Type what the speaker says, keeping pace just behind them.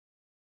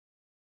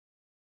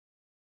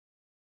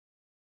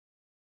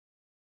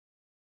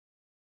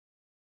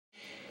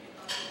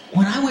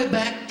When I went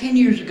back 10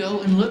 years ago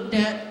and looked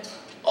at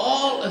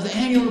all of the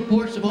annual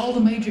reports of all the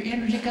major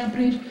energy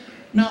companies,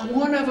 not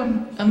one of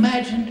them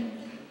imagined,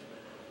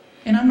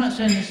 and I'm not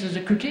saying this as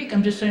a critique,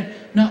 I'm just saying,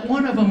 not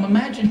one of them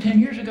imagined 10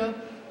 years ago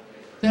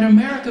that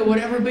America would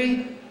ever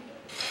be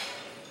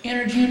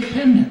energy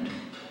independent.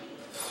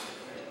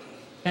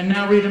 And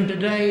now read them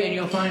today and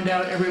you'll find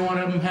out every one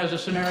of them has a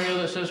scenario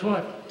that says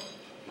what?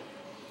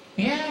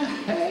 Yeah,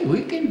 hey,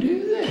 we can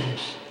do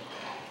this.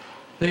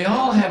 They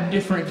all have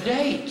different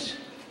dates.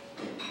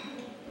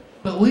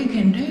 But we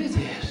can do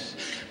this.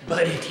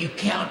 But if you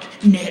count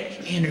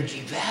net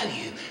energy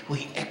value,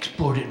 we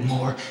exported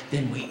more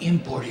than we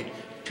imported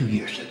 2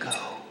 years ago.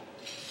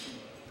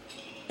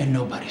 And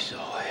nobody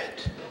saw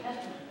it.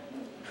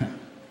 Huh.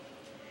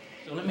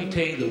 So let me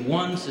tell you the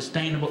one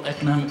sustainable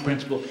economic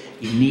principle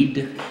you need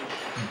to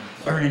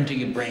burn into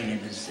your brain,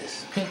 and is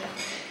this, okay?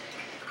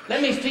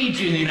 Let me feed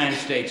you in the United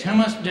States. How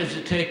much does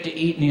it take to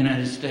eat in the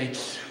United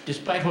States?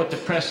 Despite what the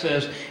press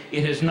says,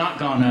 it has not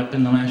gone up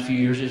in the last few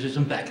years. It has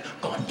in fact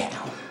gone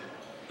down.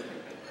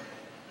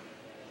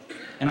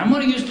 And I'm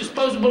going to use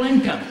disposable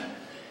income.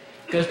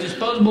 Because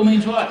disposable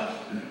means what?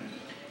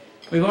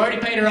 We've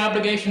already paid our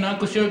obligation to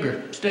Uncle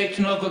Sugar, states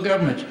and local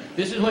governments.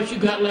 This is what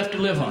you've got left to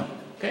live on,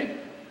 okay?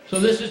 So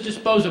this is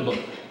disposable.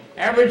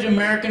 Average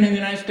American in the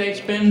United States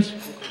spends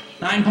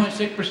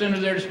 9.6%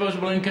 of their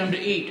disposable income to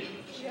eat.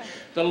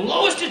 The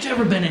lowest it's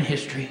ever been in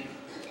history,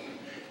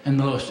 and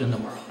the lowest in the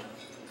world.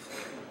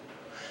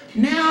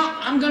 Now,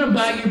 I'm going to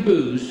buy your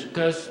booze,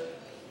 because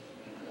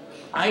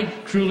I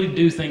truly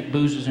do think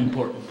booze is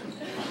important.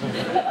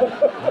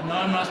 No,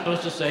 I'm not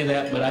supposed to say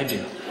that, but I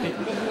do.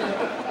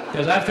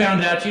 Because I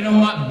found out, you know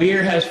what?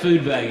 Beer has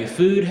food value.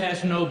 Food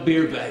has no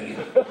beer value.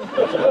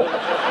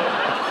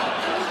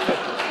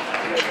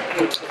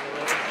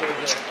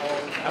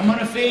 I'm going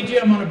to feed you,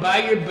 I'm going to buy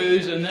your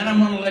booze, and then I'm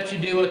going to let you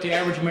do what the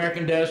average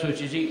American does,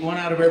 which is eat 1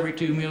 out of every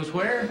 2 meals.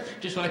 Where?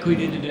 Just like we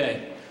did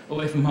today,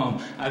 away from home.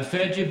 I've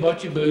fed you,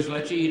 bought you booze,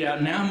 let you eat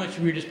out. Now how much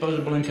of your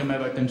disposable income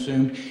have I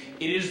consumed?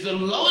 It is the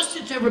lowest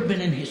it's ever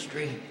been in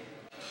history,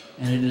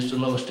 and it is the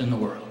lowest in the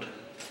world.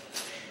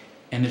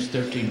 And it's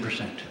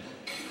 13%.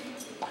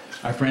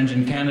 Our friends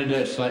in Canada,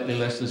 it's slightly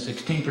less than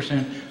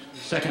 16%.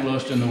 Second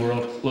lowest in the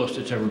world, lowest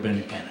it's ever been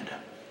in Canada.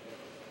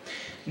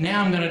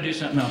 Now I'm going to do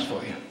something else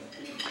for you.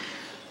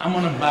 I'm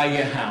going to buy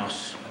you a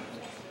house.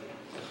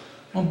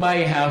 I'm going to buy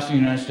you a house in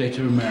the United States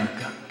of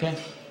America, okay?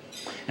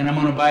 And I'm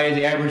going to buy you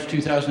the average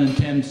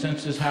 2010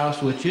 census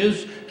house, which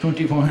is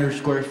 2,400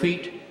 square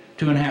feet,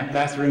 2.5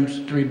 bathrooms,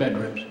 3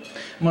 bedrooms.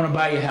 I'm going to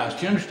buy you a house.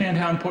 Do you understand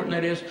how important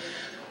that is?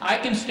 I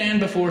can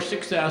stand before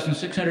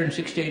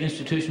 6,668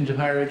 institutions of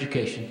higher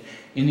education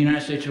in the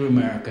United States of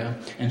America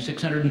and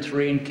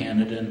 603 in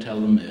Canada and tell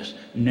them this: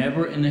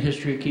 never in the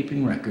history of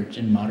keeping records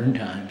in modern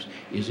times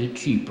is it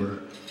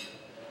cheaper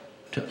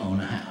to own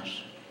a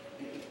house.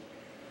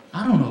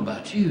 I don't know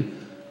about you,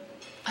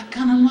 I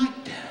kind of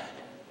like that.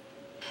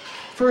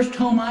 First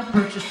home I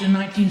purchased in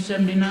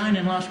 1979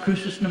 in Las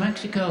Cruces, New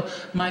Mexico,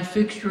 my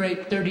fixed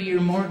rate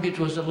 30-year mortgage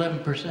was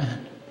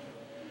 11%.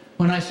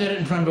 When I said it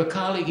in front of a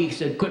colleague, he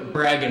said, "Quit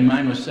bragging,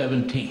 mine was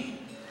 17.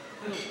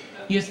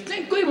 You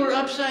think we were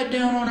upside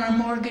down on our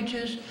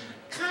mortgages?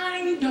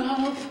 Kind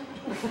of.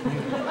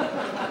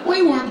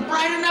 We weren't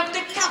bright enough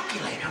to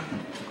calculate them.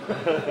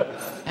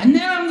 And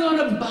then I'm going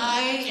to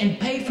buy and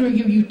pay for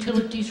your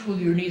utilities where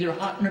you're neither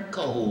hot nor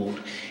cold."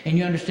 And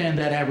you understand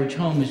that average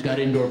home has got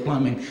indoor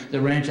plumbing.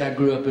 The ranch I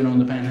grew up in on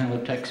the Panhandle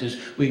of Texas,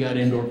 we got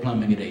indoor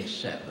plumbing at age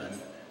 7.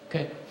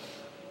 Okay?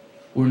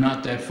 We're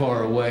not that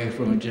far away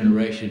from a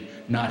generation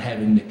not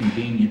having the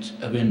convenience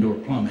of indoor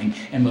plumbing,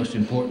 and most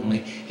importantly,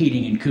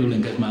 heating and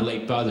cooling, because my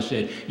late father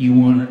said, you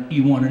want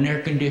an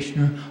air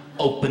conditioner?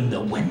 Open the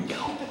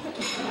window.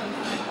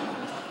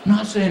 I'm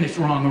not saying it's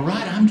wrong or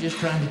right, I'm just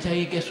trying to tell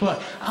you, guess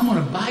what? I'm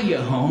going to buy you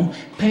a home,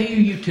 pay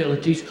your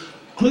utilities,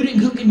 including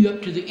hooking you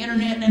up to the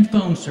internet and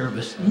phone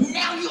service.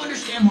 Now you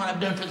understand what I've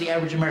done for the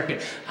average American.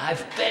 I've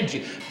fed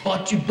you,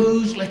 bought you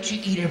booze, let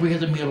you eat every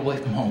other meal away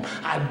from home.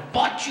 I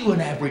bought you an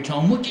average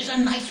home, which is a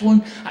nice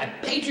one. I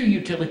paid your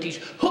utilities,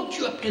 hooked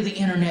you up to the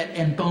internet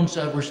and phone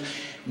servers.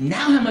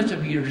 Now how much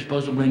of your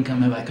disposable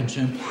income have I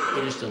consumed?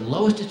 It is the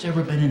lowest it's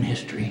ever been in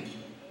history,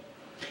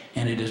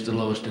 and it is the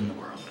lowest in the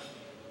world.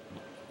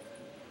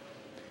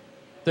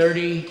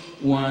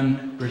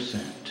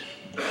 31%.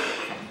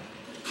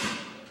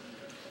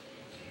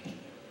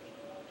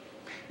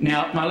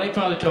 Now, my late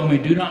father told me,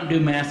 do not do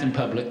math in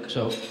public,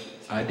 so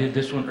I did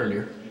this one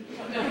earlier.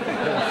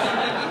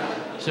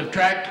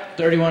 Subtract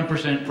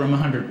 31% from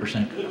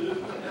 100%.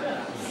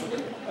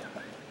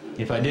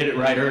 If I did it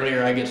right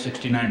earlier, I get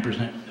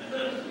 69%.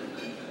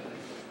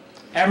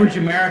 Average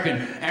American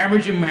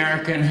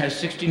has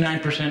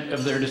 69%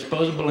 of their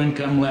disposable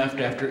income left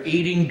after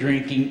eating,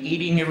 drinking,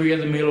 eating every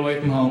other meal away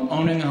from home,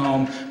 owning a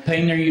home,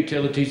 paying their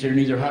utilities, they're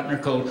neither hot nor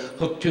cold,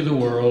 hooked to the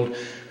world,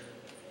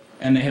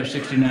 and they have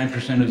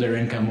 69% of their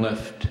income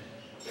left.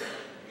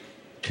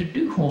 To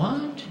do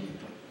what?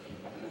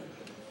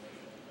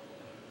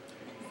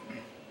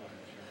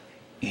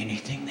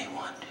 Anything they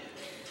want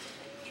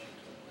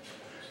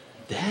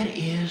to. That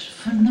is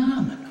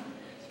phenomenal.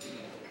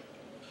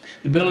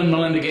 The Bill and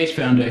Melinda Gates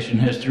Foundation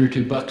has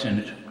 $2 in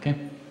it, okay?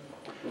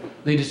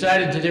 They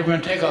decided that they were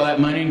going to take all that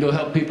money and go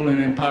help people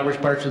in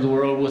impoverished parts of the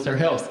world with their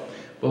health.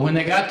 But when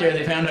they got there,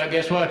 they found out,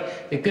 guess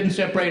what? They couldn't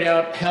separate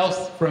out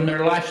health from their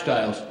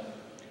lifestyles.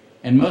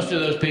 And most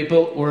of those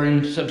people were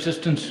in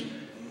subsistence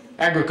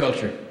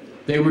agriculture.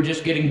 They were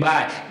just getting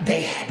by.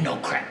 They had no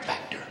crap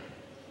factor.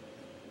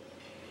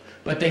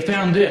 But they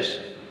found this.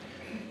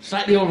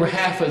 Slightly over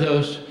half of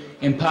those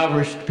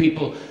impoverished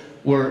people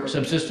were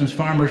subsistence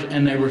farmers,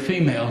 and they were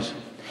females.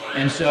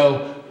 And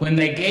so when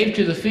they gave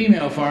to the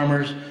female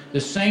farmers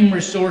the same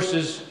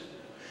resources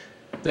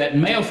that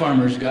male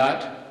farmers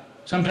got,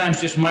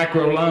 sometimes just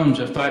micro loans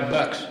of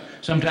 $5,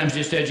 sometimes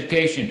just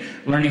education,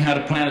 learning how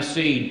to plant a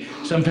seed,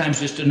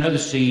 sometimes just another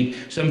seed,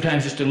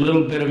 sometimes just a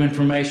little bit of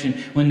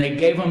information. When they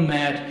gave them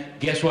that,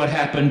 guess what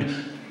happened?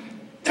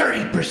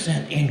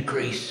 30%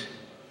 increase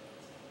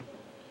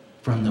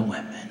from the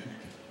women.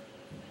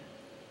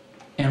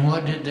 And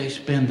what did they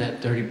spend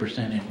that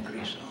 30%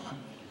 increase on?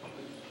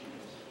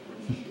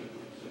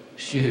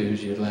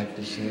 Shoes, you'd like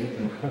to say.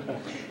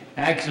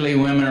 Actually,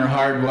 women are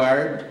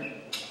hardwired.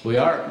 We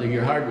are.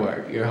 You're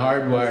hardwired. You're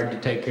hardwired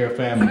to take care of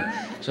family.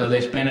 So they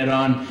spend it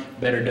on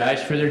better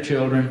diets for their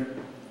children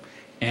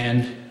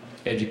and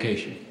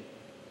education.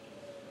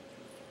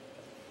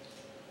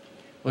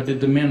 What did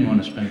the men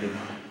want to spend it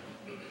on?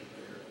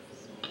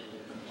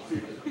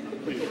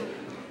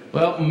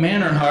 Well,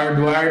 men are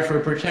hardwired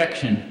for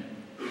protection.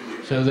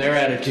 So their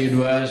attitude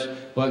was,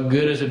 what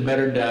good is a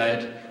better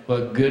diet?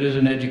 What good is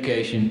an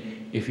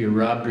education if you're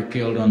robbed or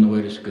killed on the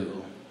way to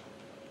school?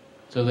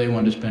 So they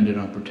wanted to spend it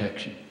on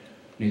protection.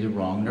 Neither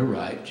wrong nor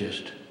right,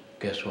 just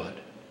guess what?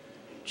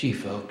 Gee,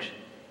 folks,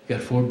 you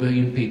got 4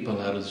 billion people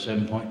out of the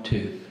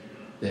 7.2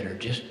 that are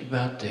just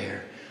about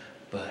there,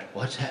 but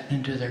what's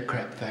happening to their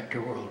crap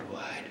factor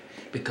worldwide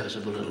because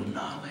of a little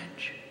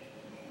knowledge?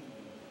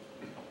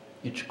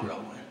 It's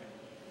growing.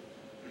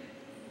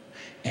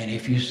 And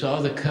if you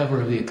saw the cover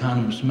of The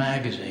Economist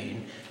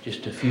magazine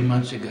just a few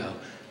months ago,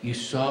 you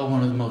saw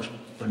one of the most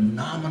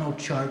phenomenal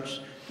charts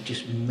that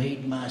just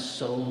made my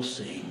soul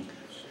sing.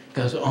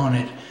 Because on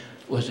it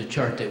was a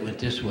chart that went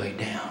this way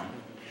down.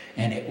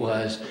 And it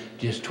was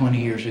just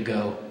 20 years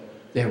ago,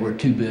 there were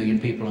 2 billion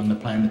people on the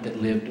planet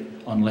that lived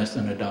on less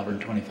than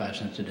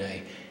 $1.25 a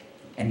day.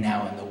 And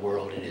now in the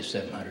world it is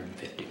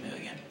 750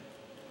 million.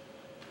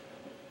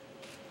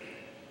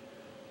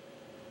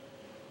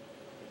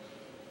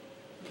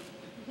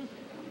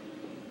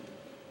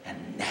 And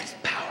that's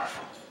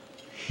powerful.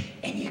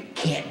 And you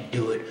can't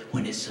do it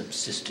when it's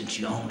subsistence.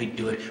 You only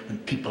do it when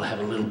people have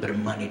a little bit of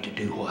money to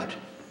do what?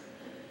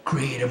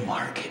 Create a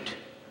market.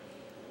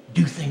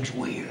 Do things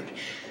weird.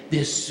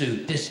 This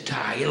suit, this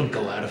tie, it'll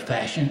go out of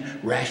fashion.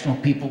 Rational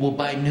people will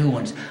buy new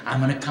ones.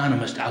 I'm an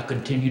economist. I'll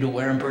continue to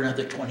wear them for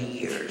another 20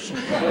 years.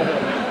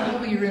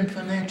 Well, you're in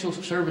financial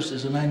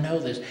services, and I know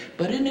this.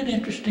 But isn't it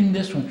interesting,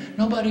 this one?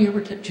 Nobody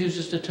ever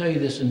chooses to tell you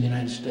this in the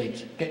United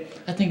States. Okay?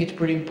 I think it's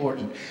pretty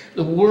important.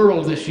 The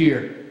world this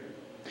year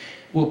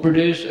will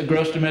produce a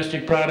gross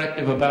domestic product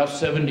of about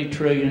 $70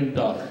 trillion.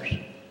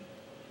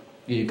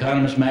 The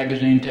Economist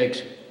magazine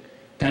takes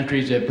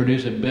countries that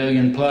produce $1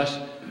 billion plus.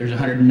 There's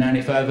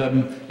 195 of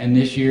them, and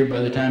this year,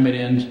 by the time it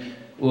ends,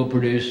 we'll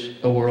produce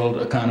a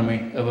world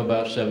economy of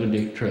about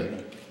 70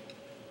 trillion.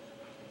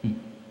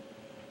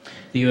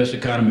 The U.S.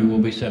 economy will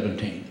be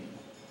 17.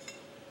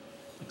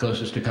 The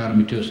closest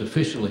economy to us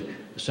officially,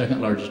 the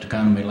second largest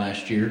economy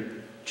last year.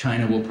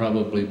 China will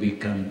probably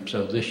become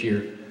so this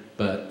year,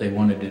 but they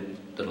wanted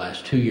it the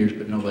last 2 years,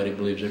 but nobody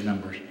believes their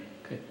numbers.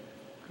 Okay.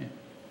 Yeah.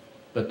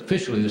 But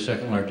officially, the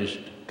second largest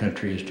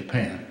country is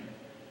Japan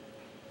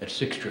at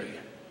 6 trillion.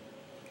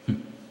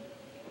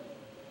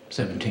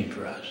 17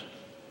 for us.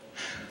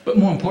 But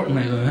more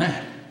importantly than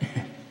that,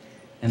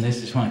 and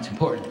this is why it's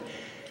important,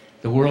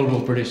 the world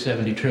will produce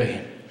 70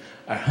 trillion.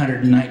 Our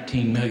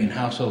 119 million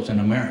households in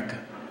America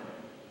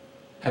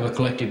have a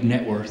collective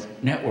net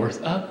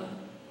worth of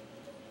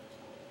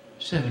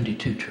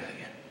 72 trillion.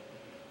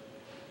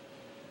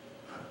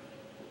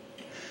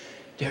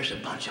 There's a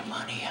bunch of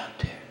money out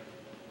there.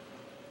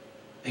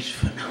 It's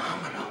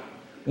phenomenal.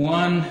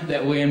 One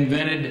that we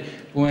invented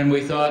when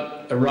we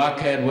thought Iraq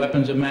had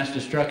weapons of mass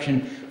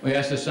destruction. We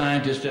asked the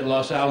scientists at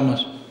Los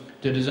Alamos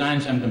to design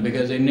something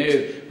because they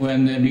knew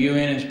when the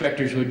UN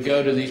inspectors would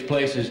go to these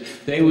places,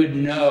 they would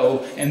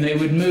know and they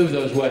would move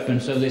those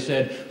weapons. So they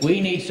said, we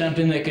need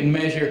something that can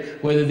measure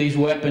whether these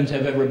weapons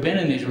have ever been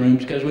in these rooms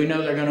because we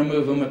know they're going to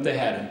move them if they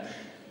had them.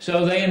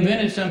 So they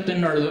invented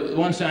something, or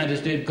one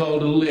scientist did,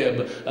 called a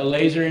LIB, a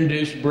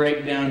laser-induced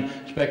breakdown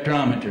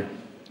spectrometer.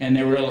 And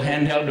they were little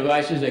handheld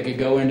devices that could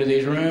go into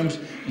these rooms,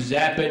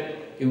 zap it,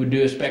 it would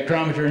do a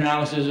spectrometer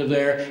analysis of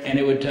there, and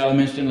it would tell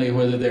them instantly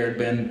whether there had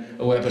been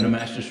a weapon of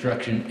mass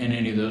destruction in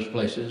any of those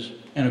places.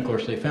 And of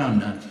course they found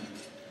none.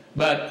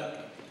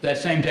 But that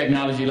same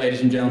technology,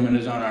 ladies and gentlemen,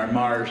 is on our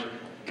Mars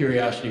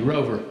Curiosity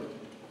rover,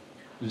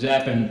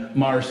 zapping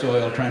Mars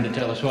soil, trying to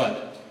tell us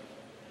what?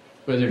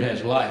 Whether it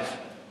has life.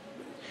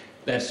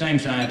 That same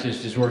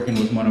scientist is working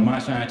with one of my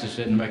scientists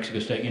at New Mexico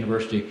State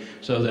University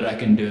so that I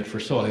can do it for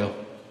soil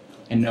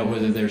and know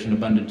whether there's an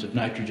abundance of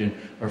nitrogen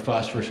or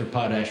phosphorus or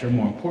potash, or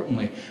more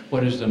importantly,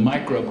 what is the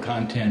microbe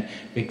content,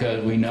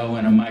 because we know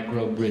in a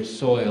microbe-rich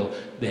soil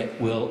that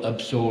will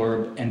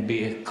absorb and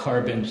be a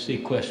carbon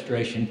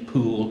sequestration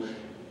pool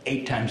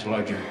 8 times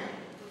larger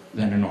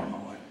than a normal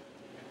one.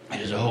 It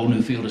is a whole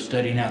new field of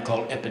study now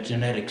called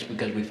epigenetics,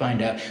 because we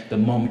find out the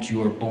moment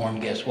you are born,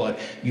 guess what?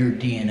 Your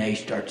DNA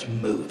starts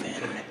moving.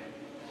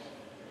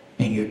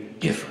 And you're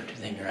different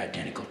than your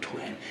identical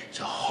twin. It's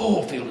a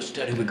whole field of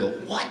study. We go,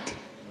 what?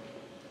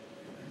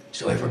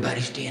 So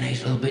everybody's DNA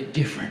is a little bit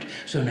different.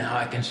 So now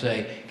I can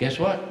say, guess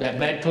what? That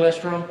bad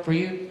cholesterol for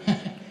you,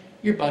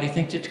 your body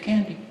thinks it's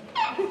candy.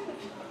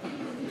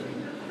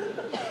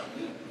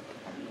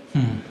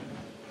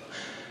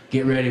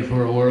 Get ready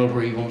for a world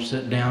where you won't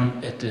sit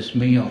down at this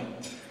meal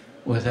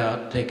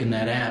without taking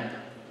that app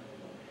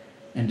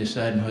and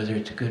deciding whether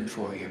it's good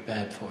for you or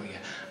bad for you.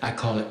 I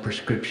call it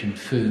prescription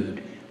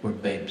food. We're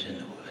babes in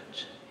the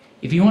woods.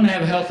 If you want to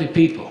have healthy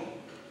people,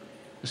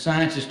 the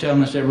science is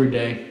telling us every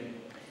day,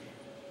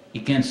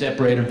 you can't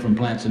separate them from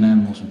plants and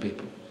animals and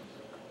people.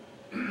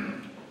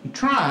 You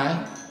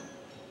try,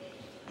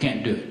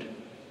 can't do it.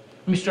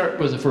 Let me start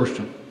with the first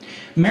one.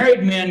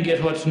 Married men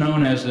get what's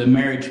known as the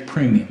marriage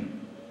premium.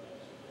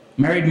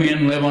 Married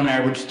men live on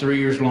average 3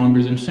 years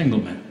longer than single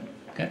men.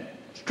 Okay?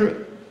 It's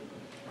true.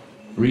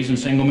 The reason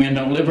single men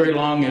don't live very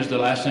long is the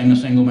last thing a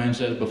single man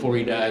says before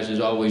he dies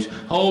is always,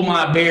 hold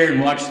my beer and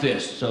watch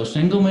this. So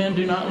single men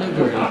do not live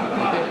very long.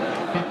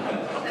 Okay?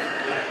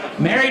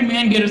 Married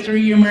men get a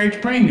 3-year marriage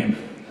premium.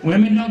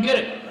 Women don't get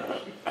it.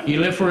 You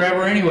live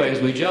forever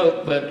anyways, we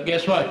joke, but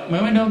guess what?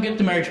 Women don't get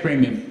the marriage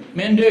premium.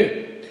 Men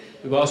do.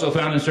 We've also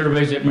found in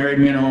surveys that married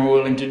men are more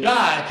willing to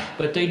die,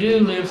 but they do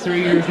live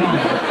 3 years longer.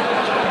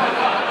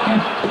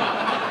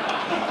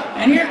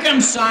 And here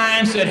comes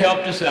science that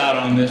helped us out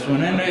on this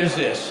one, and it is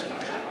this.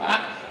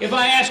 If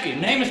I ask you,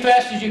 name as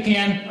fast as you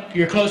can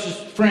your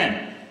closest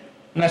friend,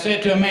 and I say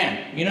it to a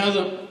man, you know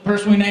the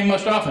person we name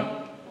most often?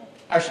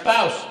 Our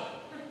spouse.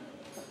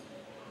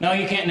 No,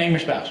 you can't name your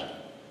spouse.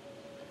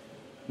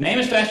 Name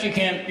as fast as you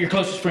can your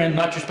closest friend,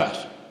 not your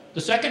spouse.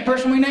 The second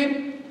person we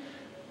name?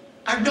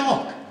 Our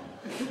dog.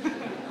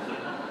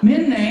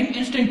 Men name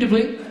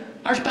instinctively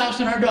our spouse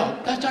and our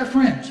dog. That's our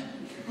friends.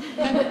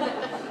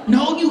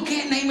 No, you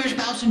can't name your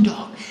spouse and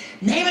dog.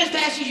 Name as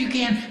fast as you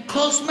can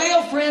close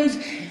male friends,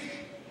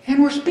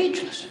 and we're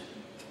speechless.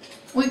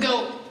 We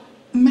go,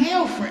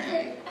 male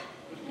friend?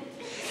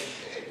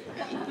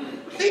 I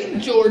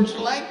think George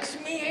likes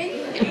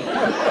me.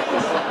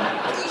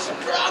 We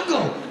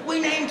struggle.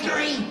 We name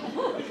 3.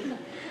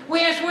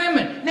 We ask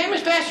women, name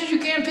as fast as you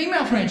can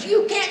female friends.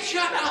 You can't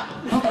shut up.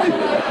 Okay.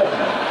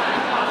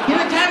 In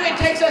the time it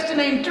takes us to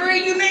name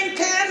 3, you name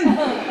 10.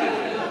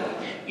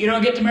 You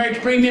don't get the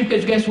marriage premium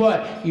because guess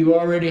what? You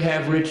already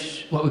have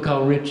what we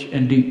call rich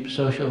and deep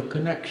social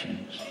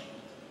connections.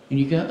 And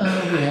you go,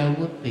 oh, well,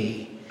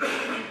 whoopee.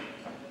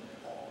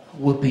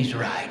 Whoopee's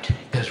right,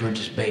 because we're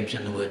just babes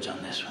in the woods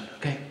on this one,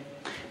 okay?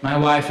 My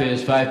wife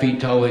is 5 feet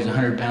tall, weighs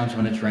 100 pounds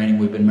when it's raining.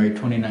 We've been married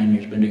 29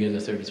 years, been together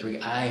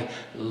 33. I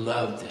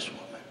love this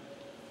woman.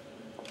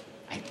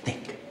 I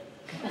think.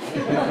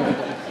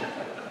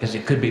 Because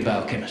it could be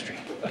biochemistry.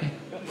 Okay?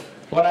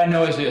 What I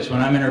know is this.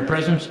 When I'm in her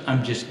presence,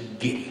 I'm just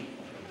giddy.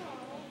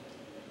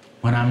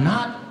 When I'm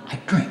not, I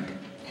drink.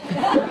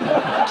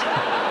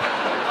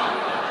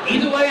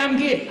 Either way, I'm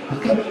giddy.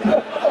 Okay?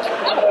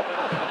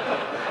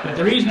 But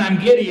the reason I'm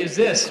giddy is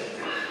this.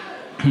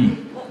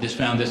 Just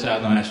found this out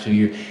in the last 2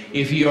 years.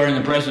 If you are in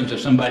the presence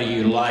of somebody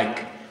you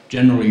like,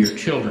 generally your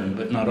children,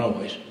 but not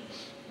always.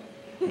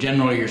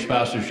 Generally your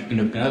spouse or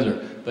significant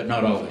other, but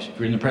not always. If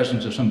you're in the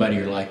presence of somebody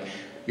you like,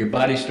 your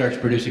body starts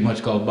producing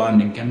what's called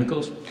bonding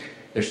chemicals.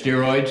 They're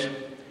steroids.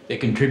 They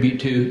contribute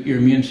to your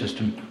immune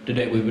system. To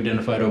date, we've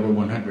identified over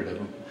 100 of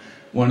them.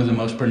 One of the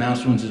most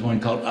pronounced ones is one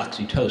called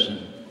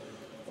oxytocin.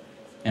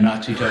 And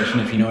oxytocin,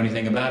 if you know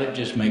anything about it,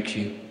 just makes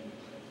you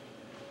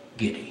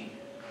giddy.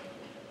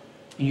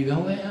 And you go,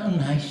 well,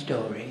 nice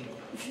story.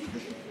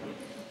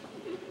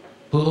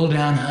 Pull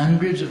down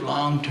hundreds of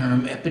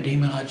long-term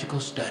epidemiological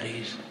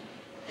studies,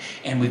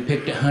 and we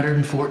picked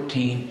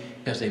 114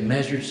 because they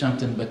measured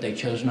something, but they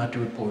chose not to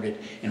report it.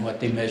 And what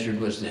they measured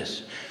was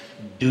this.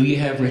 Do you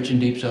have rich and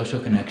deep social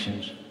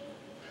connections,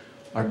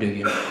 or do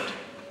you not?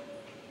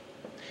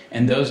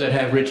 And those that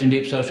have rich and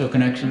deep social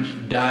connections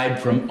died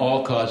from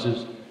all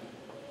causes,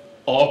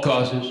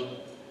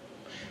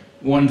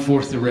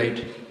 1/4 the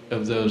rate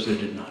of those that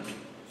did not.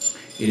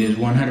 It is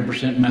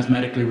 100%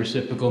 mathematically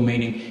reciprocal,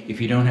 meaning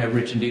if you don't have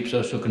rich and deep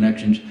social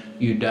connections,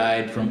 you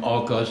died from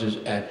all causes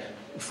at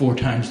 4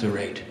 times the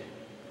rate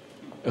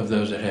of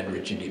those that had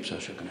rich and deep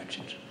social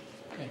connections.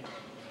 Okay.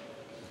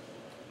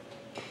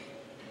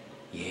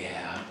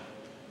 Yeah,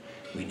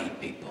 we need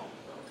people.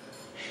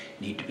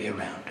 Need to be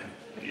around them.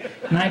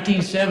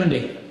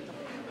 1970,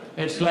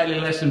 it's slightly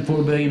less than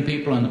 4 billion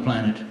people on the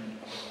planet.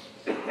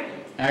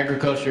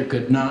 Agriculture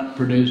could not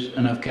produce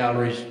enough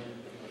calories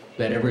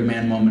that every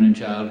man, woman, and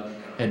child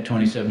had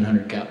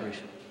 2,700 calories.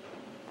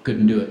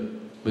 Couldn't do it.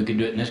 We could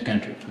do it in this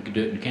country. We could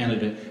do it in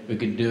Canada. We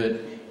could do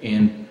it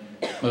in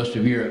most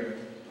of Europe.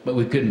 But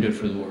we couldn't do it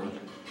for the world.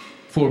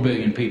 4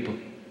 billion people.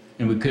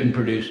 And we couldn't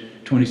produce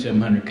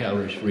 2,700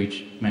 calories for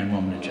each man,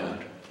 woman, and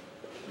child.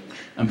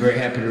 I'm very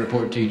happy to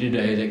report to you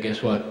today that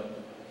guess what?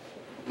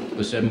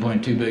 With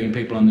 7.2 billion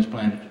people on this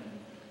planet,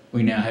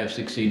 we now have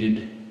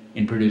succeeded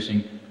in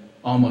producing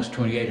almost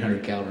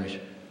 2,800 calories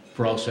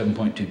for all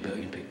 7.2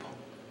 billion people.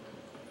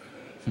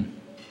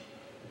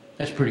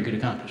 That's a pretty good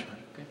accomplishment.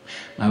 Okay?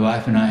 My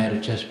wife and I had a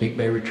Chesapeake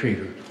Bay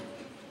Retriever,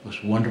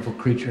 most wonderful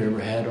creature I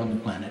ever had on the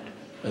planet,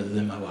 other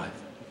than my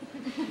wife.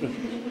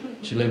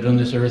 She lived on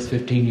this earth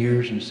 15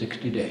 years and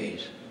 60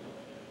 days.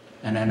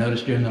 And I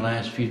noticed during the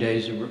last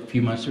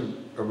few months of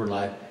her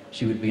life,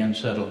 she would be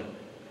unsettled.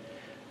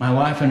 My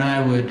wife and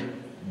I would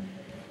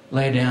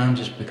lay down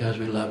just because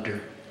we loved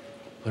her,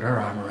 put our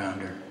arm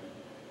around her,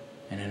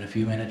 and in a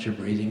few minutes her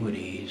breathing would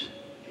ease,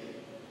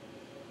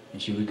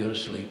 and she would go to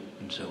sleep,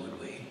 and so would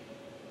we.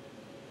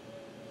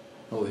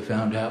 What we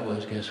found out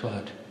was, guess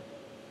what?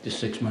 Just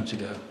 6 months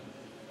ago.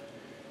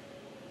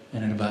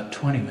 And in about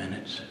 20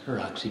 minutes, her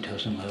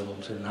oxytocin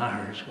levels and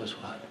ours was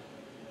what?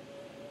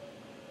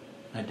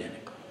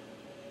 Identical.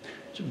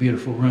 It's a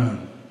beautiful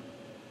room.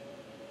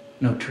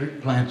 No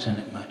plants in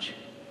it much.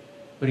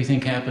 What do you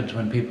think happens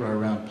when people are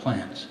around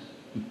plants?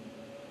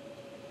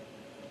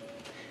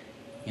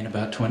 In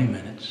about 20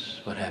 minutes,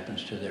 what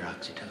happens to their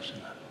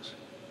oxytocin levels?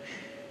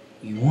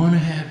 You want to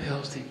have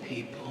healthy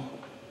people.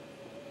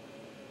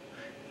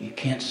 You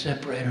can't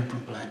separate them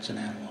from plants and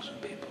animals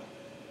and people.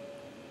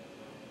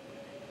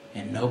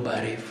 And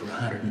nobody for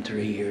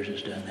 103 years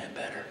has done that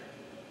better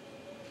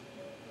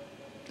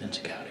than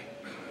Scouting.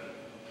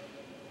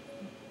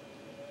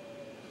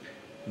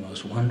 The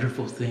most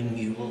wonderful thing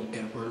you will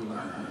ever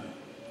learn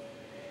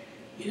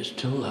is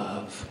to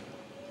love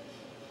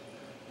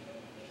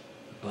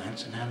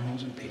plants and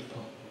animals and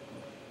people,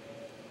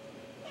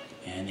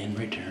 and in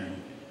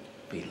return,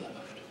 be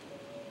loved.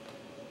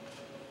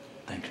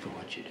 Thanks for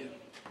what you do.